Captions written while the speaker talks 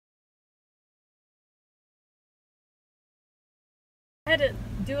had to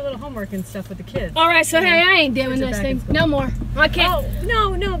do a little homework and stuff with the kids. All right, so hey, I ain't doing this thing no more. I can't.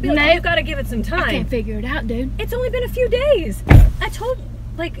 Oh, no, Bill, you've got to give it some time. I can't figure it out, dude. It's only been a few days. I told,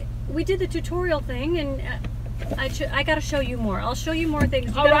 like, we did the tutorial thing, and I got to show you more. I'll show you more things.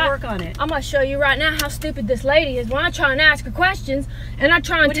 You got to work on it. I'm gonna show you right now how stupid this lady is. When I try and ask her questions, and I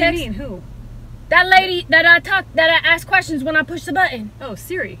try and text. What do you mean? Who? That lady that I ask questions when I push the button. Oh,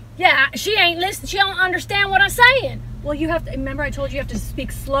 Siri. Yeah, she ain't listening. She don't understand what I'm saying. Well, you have to, remember I told you have to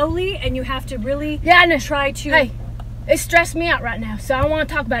speak slowly and you have to really try to... Hey, it's stressed me out right now, so I want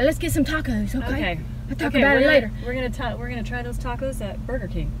to talk about it. Let's get some tacos, okay? I'll talk about it later. We're gonna try those tacos at Burger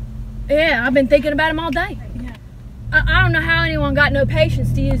King. Yeah, I've been thinking about them all day. Yeah. I don't know how anyone got no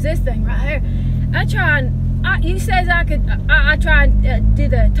patience to use this thing right here. I try and... you says I could... I try and do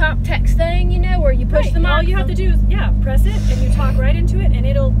the talk text thing, you know, where you push the microphone. All you have to do is, press it and you talk right into it and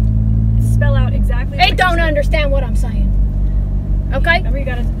it'll spell out exactly what it don't understand what I'm saying. Okay? Remember, you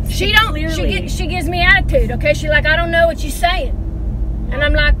gotta she gives me attitude, okay? She like, I don't know what you're saying. And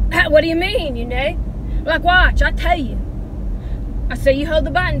I'm like, what do you mean, you know? Like, watch, I tell you. I say you hold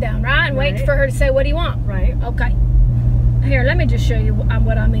the button down, right? And wait for her to say, what do you want? Right. Okay. Here, let me just show you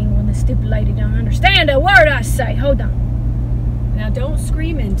what I mean when this stupid lady don't understand a word I say. Hold on. Now, don't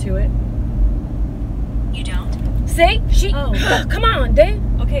scream into it. You don't? See? She... Oh. Come on, dude.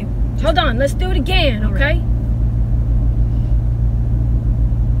 Okay. Hold on. Let's do it again, okay? Right.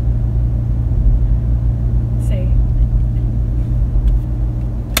 Say.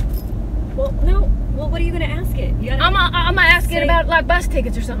 Well, no. Well, what are you going to ask it? You gotta, I'm going to ask it about, like, bus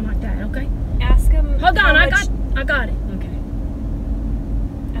tickets or something like that, okay? Ask him... Hold on. I got it. Okay.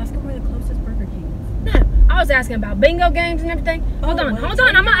 Ask him where the closest Burger King is. No. I was asking about bingo games and everything. Hold on. I'm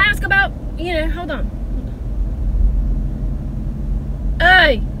going to ask about, you know, hold on.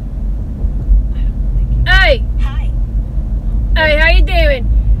 Hey. Hey. Hi. Hey, how you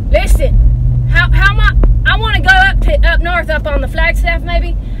doing? Listen, how much? I want to go up north, up on the Flagstaff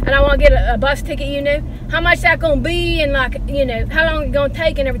maybe, and I want to get a bus ticket. You know, how much that gonna be, and like, you know, how long it gonna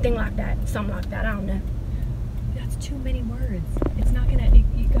take, and everything like that, something like that. I don't know. That's too many words. It's not gonna.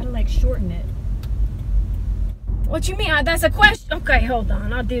 You gotta like shorten it. What you mean? That's a question. Okay, hold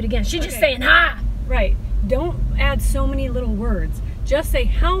on. I'll do it again. She's just saying hi. Right. Don't add so many little words. Just say,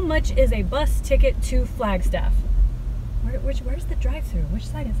 how much is a bus ticket to Flagstaff? Where's the drive-thru? Which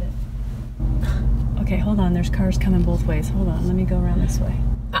side is it? Okay, hold on. There's cars coming both ways. Hold on. Let me go around this way.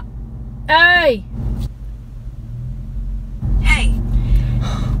 Hey. Hey.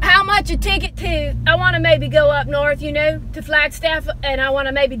 How much a ticket to? I want to maybe go up north, you know, to Flagstaff, and I want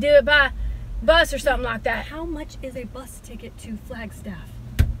to maybe do it by bus or something like that. How much is a bus ticket to Flagstaff?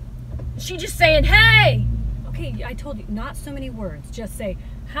 She just saying, hey. Okay, I told you, not so many words. Just say,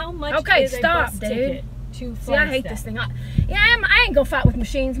 how much is a bus ticket to Flagstaff? See, I hate this thing. I ain't gonna fight with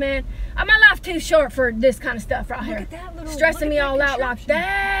machines, man. My life's too short for this kind of stuff right here. Look at that little, stressing me all out like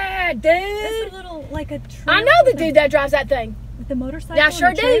that, dude. That's a little, like a trailer. I know the dude that drives that thing. With the motorcycle. Yeah, I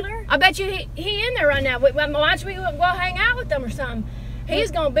sure do. Trailer? I bet you he in there right now. Watch me go hang out with them or something.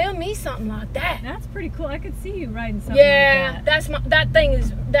 He's gonna build me something like that. That's pretty cool. I could see you riding something like that. That thing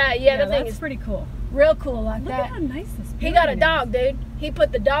is that thing is pretty cool. Real cool like Look that. Look at how nice this. He got a dog, dude. He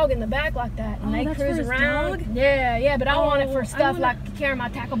put the dog in the back like that, and they cruise around. Dog? Yeah, but I want it for stuff like carrying my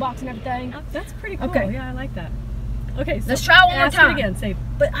tackle box and everything. Oh, that's pretty cool. Okay. Yeah, I like that. Okay, so let's try one more time. Ask it again. Say,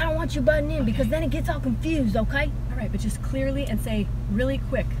 but I don't want you butting in because then it gets all confused. Okay. All right, but just clearly and say really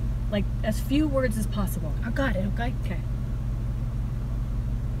quick, like as few words as possible. I got it. Okay. Okay.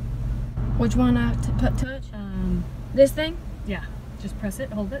 Which one I have to put touch? This thing? Yeah. Just press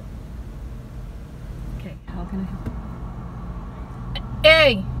it. Hold it. Okay. How can I?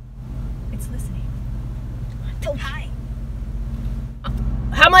 Hey. It's listening. Hi.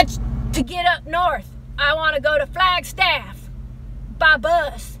 How much to get up north? I want to go to Flagstaff by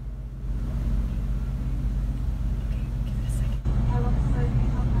bus. Okay. Give it a second.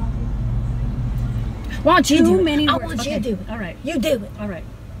 Why don't you do it? Many I words. want you to do it. All right. You do it. All right.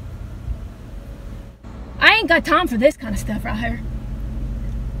 I ain't got time for this kind of stuff right here.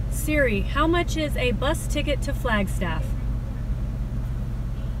 Siri, how much is a bus ticket to Flagstaff?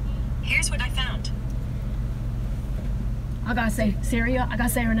 Here's what I found. I gotta say Siri, I gotta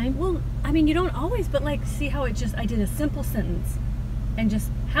say her name. Well, I mean, you don't always, but like, see how it just, I did a simple sentence. And just,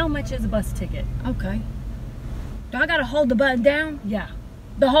 how much is a bus ticket? Okay. Do I gotta hold the button down? Yeah.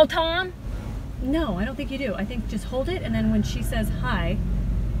 The whole time? No, I don't think you do. I think just hold it, and then when she says hi,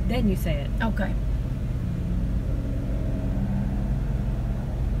 then you say it. Okay.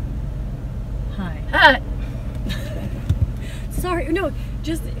 Hi. Sorry, no,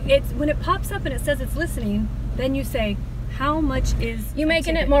 just, it's, when it pops up and it says it's listening, then you say, How much is You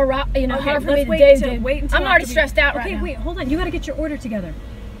making ticket? it more, hard for me let's to wait do. wait until I'm already after we- stressed out right Okay, now. wait, hold on. You got to get your order together.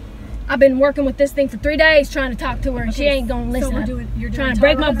 I've been working with this thing for 3 days trying to talk to her, and she Okay, ain't gonna so listen. we're doing- you're doing trying to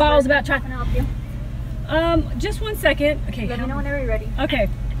break my taco balls about trying. Can I help you? Just 1 second. Okay. Let me know whenever you're ready. Okay.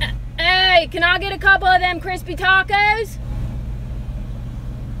 Hey, can I get a couple of them crispy tacos?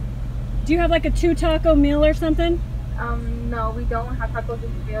 Do you have like a 2 taco meal or something? No, we don't have tacos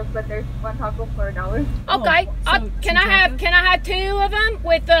in meals, but there's one taco for $1. Okay. so Can 2 I have tacos? 2 of them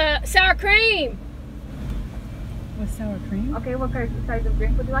with sour cream? With sour cream? Okay, what size of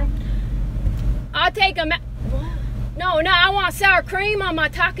drink would you like? I'll take them. No, I want sour cream on my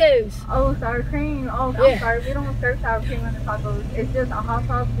tacos. Oh, sour cream. Oh, Yeah. I'm sorry. We don't serve sour cream on the tacos. It's just a hot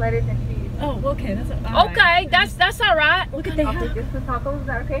sauce, lettuce, and cheese. Oh, okay. That's all right. Okay, that's all right. Look at they Okay, have, just the tacos. Is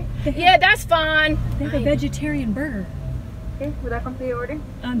that okay? Yeah, that's fine. they have a vegetarian burger. Okay, would that complete your order?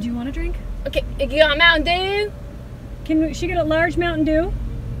 Do you want a drink? Okay, you got Mountain Dew? She get a large Mountain Dew?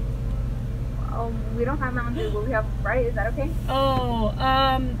 We don't have Mountain Dew, but we have Sprite. Is that okay? Oh,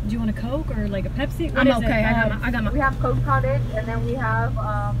 do you want a Coke or like a Pepsi? What I'm is okay. it? I got my. We have Coke Cottage, and then we have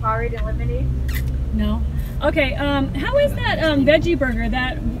Powerade and lemonade. No. Okay. How is that veggie burger?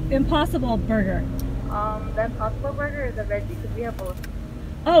 That Impossible burger? The Impossible Burger is a veggie because we have both.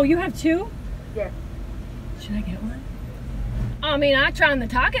 Oh, you have 2? Yes. Should I get one? I mean, I tried the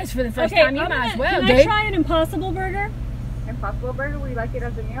tacos for the first Okay, time. You might as well, can dude. I try an Impossible burger? Impossible Burger. Would you like it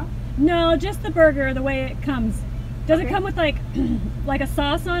as a meal? No, just the burger, the way it comes. Does it Okay. come with like like a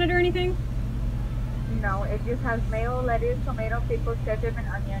sauce on it or anything? No, it just has mayo, lettuce, tomato, pickles, ketchup, and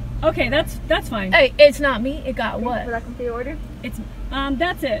onion. Okay, that's fine. Hey, it's not me. It got Would what? that complete your order? It's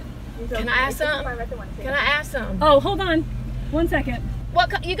that's it. Can I ask some? Can I ask some? Oh, hold on. 1 second.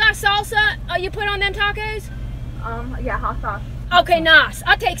 You got salsa? You put on them tacos? Yeah, hot sauce. Okay, nice.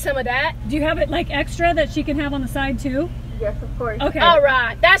 I'll take some of that. Do you have it like extra that she can have on the side too? Yes, of course. Okay. All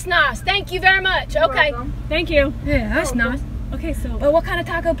right, that's nice. Thank you very much. You're Okay. welcome. Thank you. Yeah, that's You're nice. Okay, so But what kind of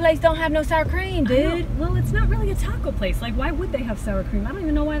taco place don't have no sour cream, I dude? don't- well, it's not really a taco place. Like, why would they have sour cream? I don't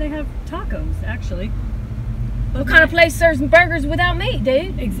even know why they have tacos, actually. What kind of place serves burgers without meat,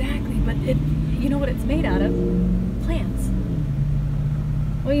 dude? Exactly, but you know what it's made out of? Plants.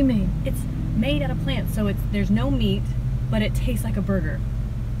 What do you mean? It's made out of plants, so there's no meat, but it tastes like a burger.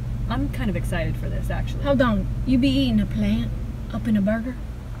 I'm kind of excited for this, actually. Hold on. You be eating a plant up in a burger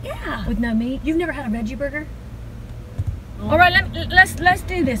Yeah. with no meat? You've never had a veggie burger? All right, let's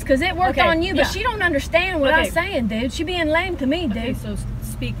do this because it worked Okay, on you, but yeah. she don't understand what I'm Okay. saying, dude. She being lame to me, dude. Okay, so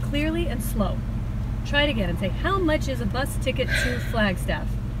speak clearly and slow. Try it again and say, how much is a bus ticket to Flagstaff?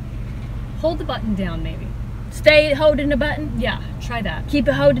 Hold the button down, maybe. Stay holding the button. Yeah, try that. Keep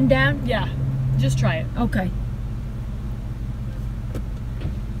it holding down. Yeah, just try it. Okay.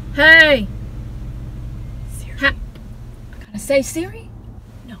 Hey. Siri. I gotta say Siri.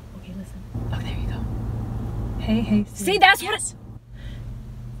 No, okay, listen. Oh, there you go. Hey, Siri. See, that's what. Yes.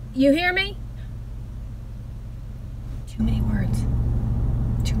 You hear me? Too many words.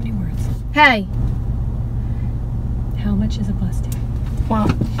 Too many words. Hey. How much is a bus ticket? Well,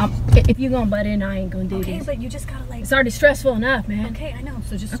 if you're gonna butt in, I ain't gonna do Okay, this. but you just gotta like. It's already stressful enough, man. Okay, I know.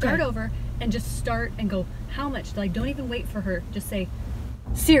 So just Okay. start over and just start and go, how much? Like, don't even wait for her. Just say,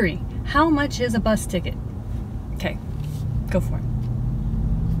 Siri, how much is a bus ticket? Okay, go for it.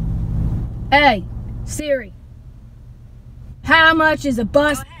 Hey, Siri. How much is a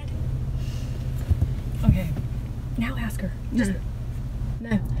bus? Go ahead. Okay, now ask her. Just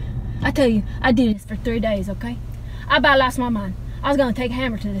No. I tell you, I did this for 3 days, okay? I about lost my mind. I was gonna take a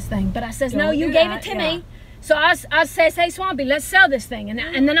hammer to this thing, but I says, no, Don't you do gave that, it to yeah. me. So I says, hey Swampy, let's sell this thing. And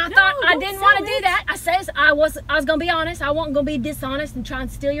then I thought I don't didn't want to sell do it. that. I says I was gonna be honest. I wasn't gonna be dishonest and try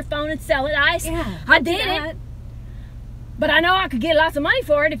and steal your phone and sell it. I don't do did that. it. But I know I could get lots of money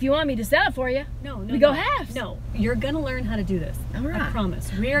for it if you want me to sell it for you. No, We go halves. No, you're gonna learn how to do this. All right. I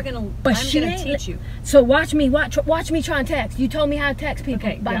promise. We are gonna. But I'm she gonna ain't teach you. So watch me try and text. You told me how to text people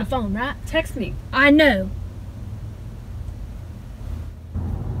Okay, by yeah. the phone, right? Text me. I know.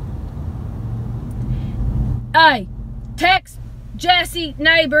 Hey, text Jesse,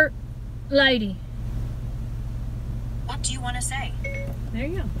 neighbor, lady. What do you want to say? There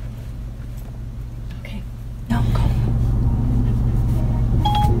you go. Okay. No, go.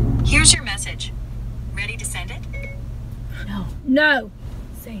 Here's your message. Ready to send it? No. No.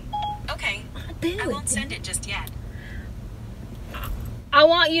 Say. Okay. Do I it. won't send it just yet. I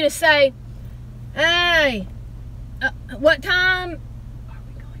want you to say, hey, what time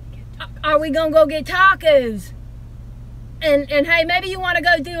are we gonna go get tacos? And hey, maybe you want to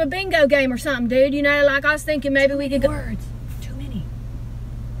go do a bingo game or something, dude. You know, like I was thinking maybe we could go. Words. Too many.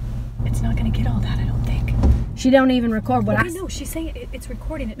 It's not gonna get all that, I don't think. She don't even record what Okay, I no, she's saying it's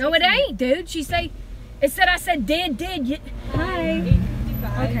recording it. No, it ain't, dude. She say, it said I said did. Hi.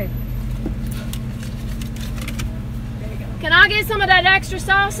 Okay. Can I get some of that extra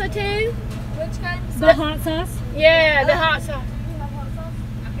salsa too? Which kind? The hot sauce? Yeah, the hot sauce.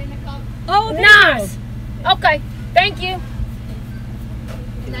 Okay, Nicole. Oh, Nice. Okay, thank you.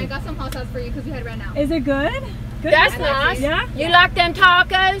 And I got some hot sauce for you because we had ran out. Is it good? Good. That's hot nice. sauce? Yeah? You like them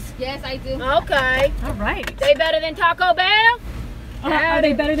tacos? Yes, I do. Okay. All right. They better than Taco Bell? Are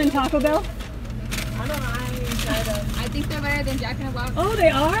they better than Taco Bell? I don't know. I haven't even tried them. I think they're better than Jack in the Box. Oh, they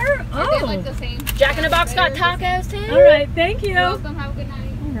are? They're like the Oh. same. Jack in the Box got tacos too? All right, thank you. You're All welcome. Have a good night.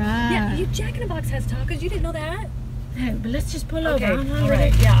 right. Yeah, Jack in the Box has tacos. You didn't know that? Hey, but let's just pull Okay, over. I'm hungry. all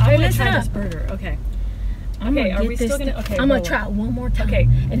right. Yeah, I'm Hey, gonna listen try up. this burger. Okay. I'm Okay, gonna are get we this still gonna? thing- Okay, I'm gonna roll try it one more time. Okay.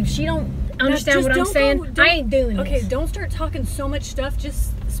 And if she don't understand just what I'm don't saying, go- I don't- ain't doing Okay, this. don't start talking so much stuff.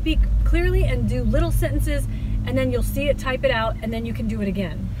 Just speak clearly and do little sentences, and then you'll see it, type it out, and then you can do it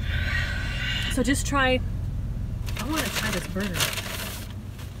again. So just try. I want to try this burger.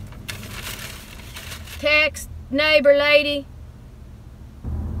 Text neighbor lady.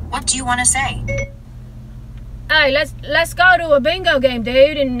 What do you want to say? Hey, let's go to a bingo game,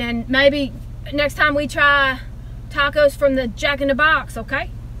 dude, and maybe next time we try tacos from the Jack in the Box, okay?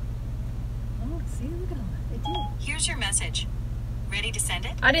 Oh, see, look at all that. They did. Here's your message. Ready to send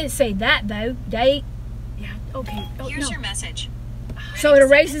it? I didn't say that though. Date. Yeah. Okay. Oh, Here's no. your message. So it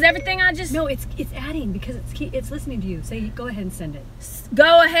erases everything I just. No, it's adding because it's listening to you. Say, go ahead and send it.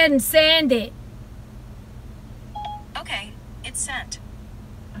 Go ahead and send it. Okay, it's sent.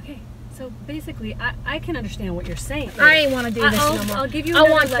 Okay. So basically, I can understand what you're saying. I ain't want to do this no more. I'll give you I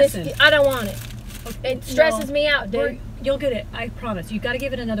another want lesson. this. I don't want it. Okay, It stresses no. me out, dude. You'll get it. I promise. You got to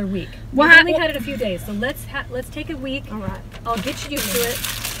give it another week. Well, We've how- only had it a few days, so let's take a week. All right. I'll get you used to it.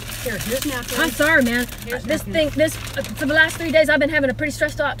 Here's napkins. I'm sorry, man. Here's This napkins. thing, for the last 3 days, I've been having a pretty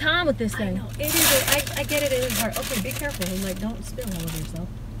stressed out time with this I thing. know it is. I get it. It is hard. Okay, be careful. Like, don't spill all over yourself.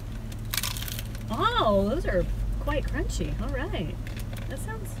 Oh, those are quite crunchy. All right. That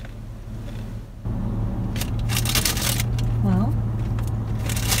sounds. Well,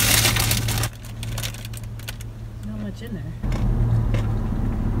 not much in there.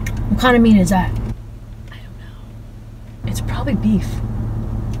 What kind of meat is that? I don't know. It's probably beef.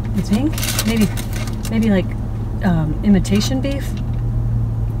 You think? Maybe like imitation beef.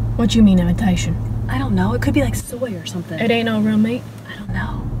 What you mean imitation? I don't know. It could be like soy or something. It ain't no real meat. I don't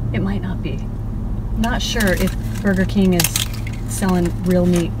know. It might not be. Not sure if Burger King is selling real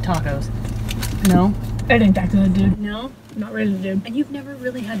meat tacos. No? It ain't that good, dude. No? Not really, dude. And you've never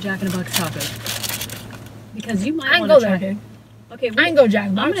really had Jack in the Box tacos? Because you might I ain't want to go try. there, dude. Okay, I ain't go Jack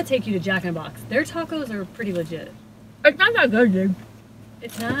in the I'm Box. gonna take you to Jack in the Box. Their tacos are pretty legit. It's not that good, dude.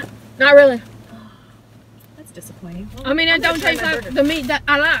 It's not? Not really. That's disappointing. Well, I mean, I'm it gonna don't try taste my like burger. the meat that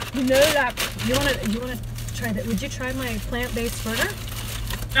I like. You know, like, You wanna try that? Would you try my plant-based burger?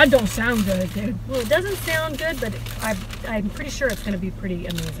 that don't sound good, dude. Well, it doesn't sound good, but I'm pretty sure it's gonna be pretty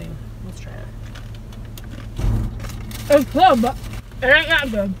amazing. Let's try it. It's good, but it ain't that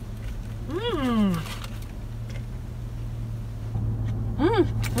good. Mmm. Mmm.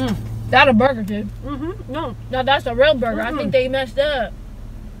 Mmm. That a burger, dude. Mm-hmm. No, No, that's a real burger. I Mm-mm. think they messed up.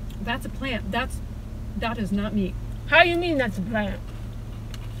 that's a plant. That is not meat. How you mean that's a plant?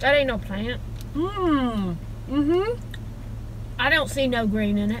 That ain't no plant. Mmm. Mm-hmm. I don't see no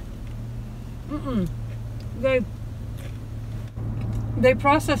green in it. Mm-mm. They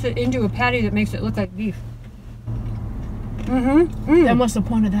process it into a patty that makes it look like beef. Mm-hmm. Mm. Then what's the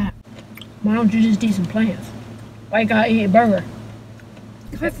point of that? Why don't you just eat some plants? Why you gotta eat a burger?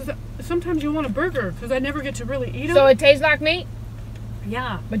 Sometimes you want a burger because I never get to really eat them. So it tastes like meat,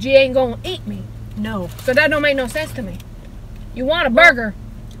 yeah. but you ain't gonna eat meat. No. So that don't make no sense to me. You want a burger,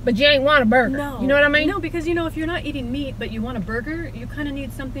 but you ain't want a burger. No. You know what I mean? No, because if you're not eating meat but you want a burger, you kind of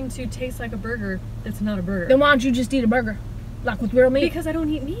need something to taste like a burger that's not a burger. Then why don't you just eat a burger? Like with real meat? Because I don't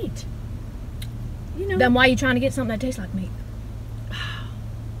eat meat. Then why are you trying to get something that tastes like meat?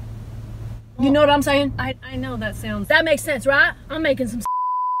 You know what I'm saying? I know that sounds That makes sense, right? I'm making some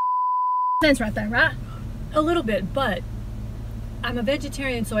sense right there, right? a little bit, but I'm a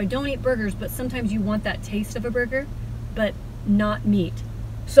vegetarian, so I don't eat burgers, but sometimes you want that taste of a burger, but not meat.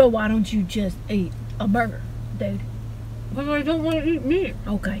 So why don't you just eat a burger, dude? Because I don't want to eat meat.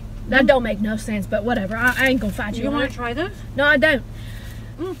 Okay. That don't make no sense, but whatever. I ain't gonna fight you. You on want it. to try this? No, I don't.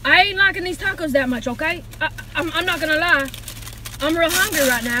 I ain't liking these tacos that much, okay? I'm not gonna lie. I'm real hungry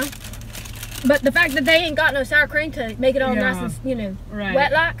right now. But the fact that they ain't got no sour cream to make it all Yeah. nice and, Right.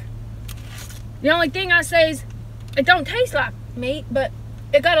 wet like. The only thing I say is, it don't taste like meat, but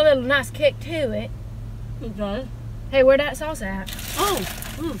it got a little nice kick to it. It does. Hey, where that sauce at?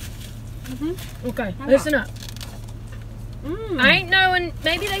 Oh. Okay, Yeah. listen up. Mm. I ain't knowing.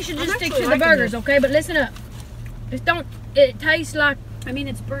 Maybe they should I'm just stick actually to the liking burgers, this. okay? But listen up. It tastes like. I mean,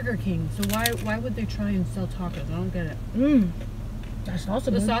 it's Burger King, so why would they try and sell tacos? I don't get it. That sauce is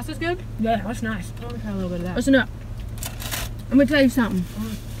The good. sauce is good? Yeah, that's nice. I want to try a little bit of that. Listen up. Let me tell you something.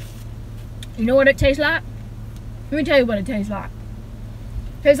 You know what it tastes like? Let me tell you what it tastes like.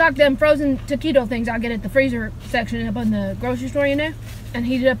 Tastes like them frozen taquito things I get at the freezer section up in the grocery store, you know? And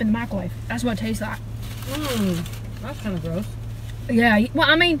heat it up in the microwave. That's what it tastes like. That's kind of gross. Yeah, well,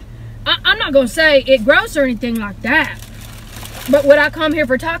 I mean, I'm not going to say it gross or anything like that. But would I come here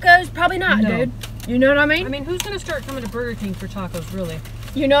for tacos? Probably not, No. dude. You know what I mean? I mean, who's going to start coming to Burger King for tacos, really?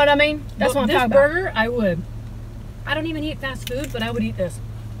 You know what I mean? That's what I'm this talking about. burger, I would. I don't even eat fast food, but I would eat this.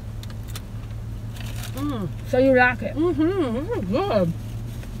 So you like it. This is good.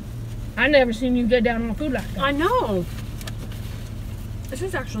 I never seen you get down on food like that. I know. This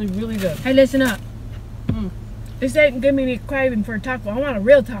is actually really good. Hey, listen up. Mm. This ain't giving me a craving for a taco. I want a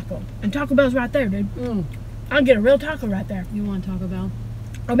real taco. And Taco Bell's right there, dude. I'll get a real taco right there. You want Taco Bell?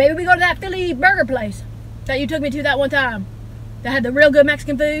 Or maybe we go to that Philly burger place that you took me to that one time. That had the real good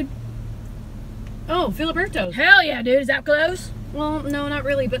Mexican food. Oh, Filiberto's. Hell yeah, dude. Is that close? Well, no, not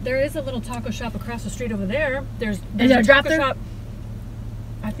really, but there is a little taco shop across the street over there. There's there a a drive-thru? taco shop.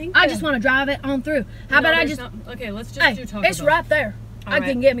 I think. I just want to drive it on through. How about I just... Okay, let's just Hey, do Taco it's Bell. right there. All I right.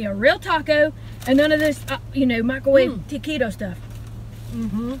 can get me a real taco and none of this, microwave taquito stuff.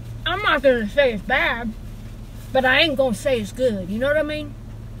 I'm not going to say it's bad, but I ain't going to say it's good. You know what I mean?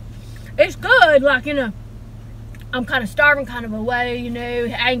 It's good, like, I'm kind of starving kind of a way,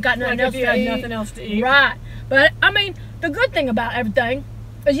 I ain't got nothing Like else if you to had eat. nothing else to eat. Right. But, I mean, the good thing about everything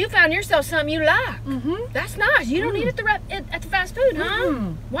is you found yourself something you like. That's nice. You don't eat at the fast food, huh?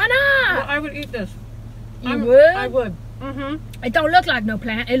 Why not? Well, I would eat this. You would? I would. It don't look like no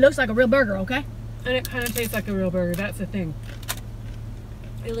plant. It looks like a real burger, okay? And it kind of tastes like a real burger. That's the thing.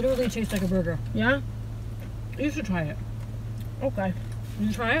 It literally tastes like a burger. Yeah? You should try it. Okay.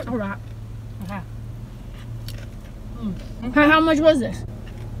 You try it? All right. Okay. How much was this?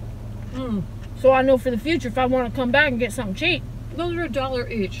 Mm. So I know for the future if I want to come back and get something cheap. Those are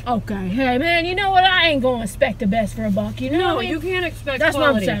 $1 each. Okay. Hey, man, you know what? I ain't going to expect the best for a buck. You know No, what I mean? you can't expect That's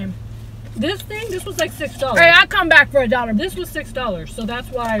quality. what I'm saying. This was like $6. Hey, I come back for $1. This was $6, so that's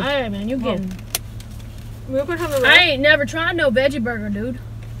why Hey, man, you getting... we're gonna have a I ain't never tried no veggie burger, dude.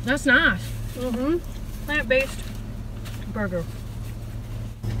 That's nice. plant-based burger.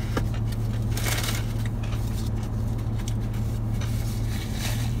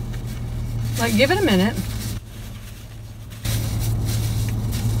 Like, give it a minute.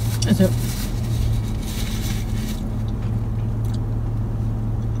 Is it?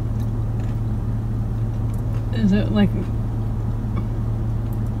 Is it like?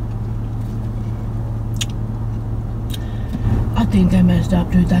 I think they messed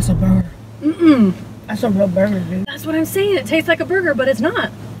up, dude. That's a burger. That's a real burger, dude. That's what I'm saying. It tastes like a burger, but it's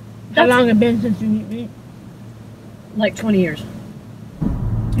not. How long it been since you eat meat? Like 20 years.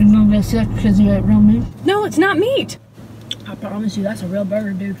 You don't get sick because you ate real meat? No, it's not meat. I promise you, that's a real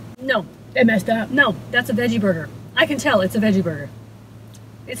burger, dude. No, They messed up. no, that's a veggie burger. I can tell it's a veggie burger.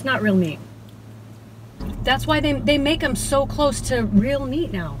 It's not real meat. That's why they make them so close to real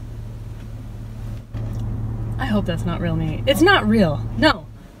meat now. I hope that's not real meat. It's not real. No.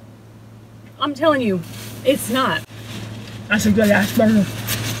 I'm telling you, it's not. That's a good ass burger.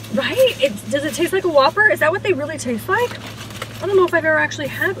 Right? Does it taste like a Whopper? Is that what they really taste like? I don't know if I've ever actually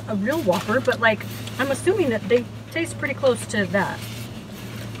had a real Whopper, but like, I'm assuming that they taste pretty close to that.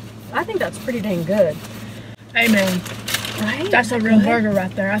 I think that's pretty dang good. Hey, man. Right? That's a real burger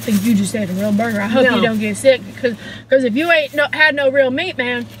right there. I think you just ate a real burger. I hope No. you don't get sick because if you ain't had no real meat,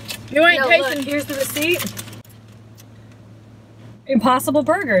 man, you ain't No, tasting. look, here's the receipt. Impossible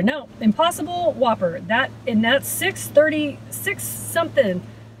burger. No, Impossible Whopper. That's $6.36 something.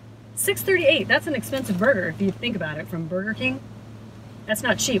 $6.38. That's an expensive burger if you think about it from Burger King. That's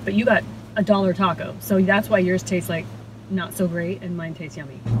not cheap, but you got a $1 taco. So that's why yours tastes like not so great and mine tastes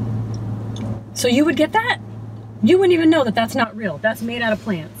yummy. So you would get that? You wouldn't even know that that's not real. That's made out of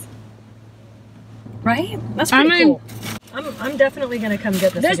plants. Right? That's pretty cool. I'm definitely gonna come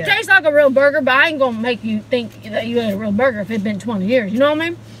get this This again. tastes like a real burger, but I ain't gonna make you think that you ate a real burger if it's been 20 years. You know what I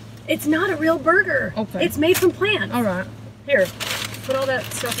mean? It's not a real burger. Okay. It's made from plants. All right. Here, put all that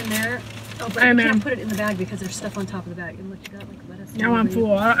stuff in there. Oh, but Hey, you man. can't put it in the bag because there's stuff on top of the bag. And look, you got like lettuce. Now I'm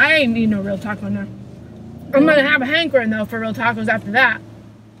full. I ain't eating no real taco now. I'm gonna have a hankering though for real tacos after that.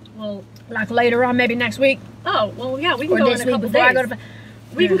 Well, Like later on, maybe next week oh, well, yeah, we can or go this in a week couple before I days. go to.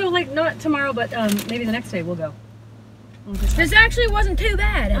 We can go like not tomorrow, but maybe the next day we'll go. This actually wasn't too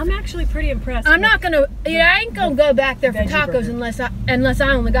bad. I'm actually pretty impressed. I'm not gonna. Yeah, I ain't gonna go back there for tacos unless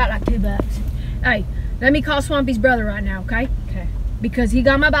I only got like $2. Hey, let me call Swampy's brother right now, okay? Okay. Because he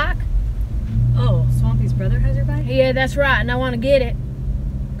got my bike. Oh, Swampy's brother has your bike? Yeah, that's right, and I want to get it.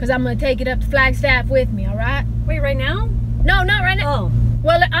 Because I'm going to take it up to Flagstaff with me, all right? Wait, right now? No, not right now. Oh.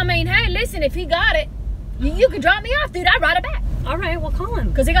 Well, I mean, hey, listen, if he got it, you could drop me off, dude. I'd ride it back. All right, well, call him.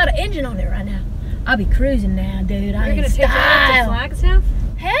 Because he got an engine on it right now. I'll be cruising now, dude. You're going to take that up to Flagstaff?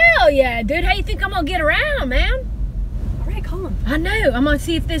 Hell yeah, dude. How you think I'm going to get around, man? All right, call him. I know. I'm going to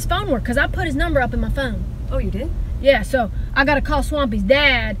see if this phone works because I put his number up in my phone. Oh, you did? Yeah, so I got to call Swampy's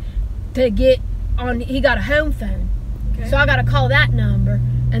dad to get on. He got a home phone. Okay. So I got to call that number.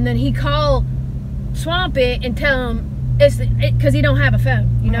 And then he call Swampy and tell him it's because he don't have a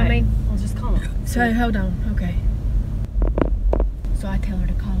phone. You know what I mean? I'll just call him. So hold on, okay. So I tell her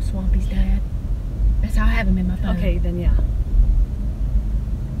to call Swampy's dad. That's how I have him in my phone. Okay, then yeah.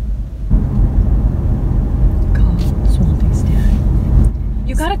 Call Swampy's dad.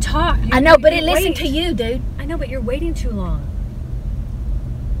 You gotta talk. I know, but it listened to you, dude. I know, but you're waiting too long.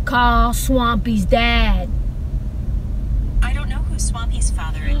 Call Swampy's dad. I don't know who Swampy's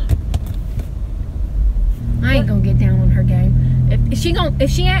father is. I ain't gonna get down on her game. If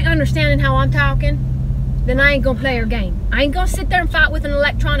she ain't understanding how I'm talking, then I ain't gonna play her game. I ain't gonna sit there and fight with an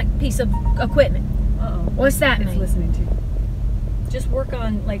electronic piece of equipment. Uh-oh. What's that mean? It's listening to you. Just work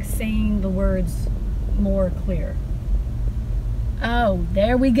on like saying the words more clear. Oh,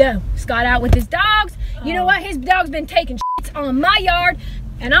 there we go. Scott out with his dogs. You know what? His dog's been taking shits on my yard,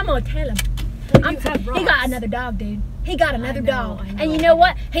 and I'm gonna tell him. He got another dog, dude. He got another dog. And you know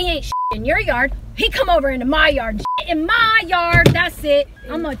what? He ain't shit in your yard. He come over into my yard and shit in my yard. That's it.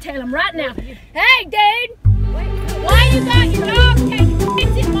 I'm gonna tell him right now. Hey, dude. Why you got your dog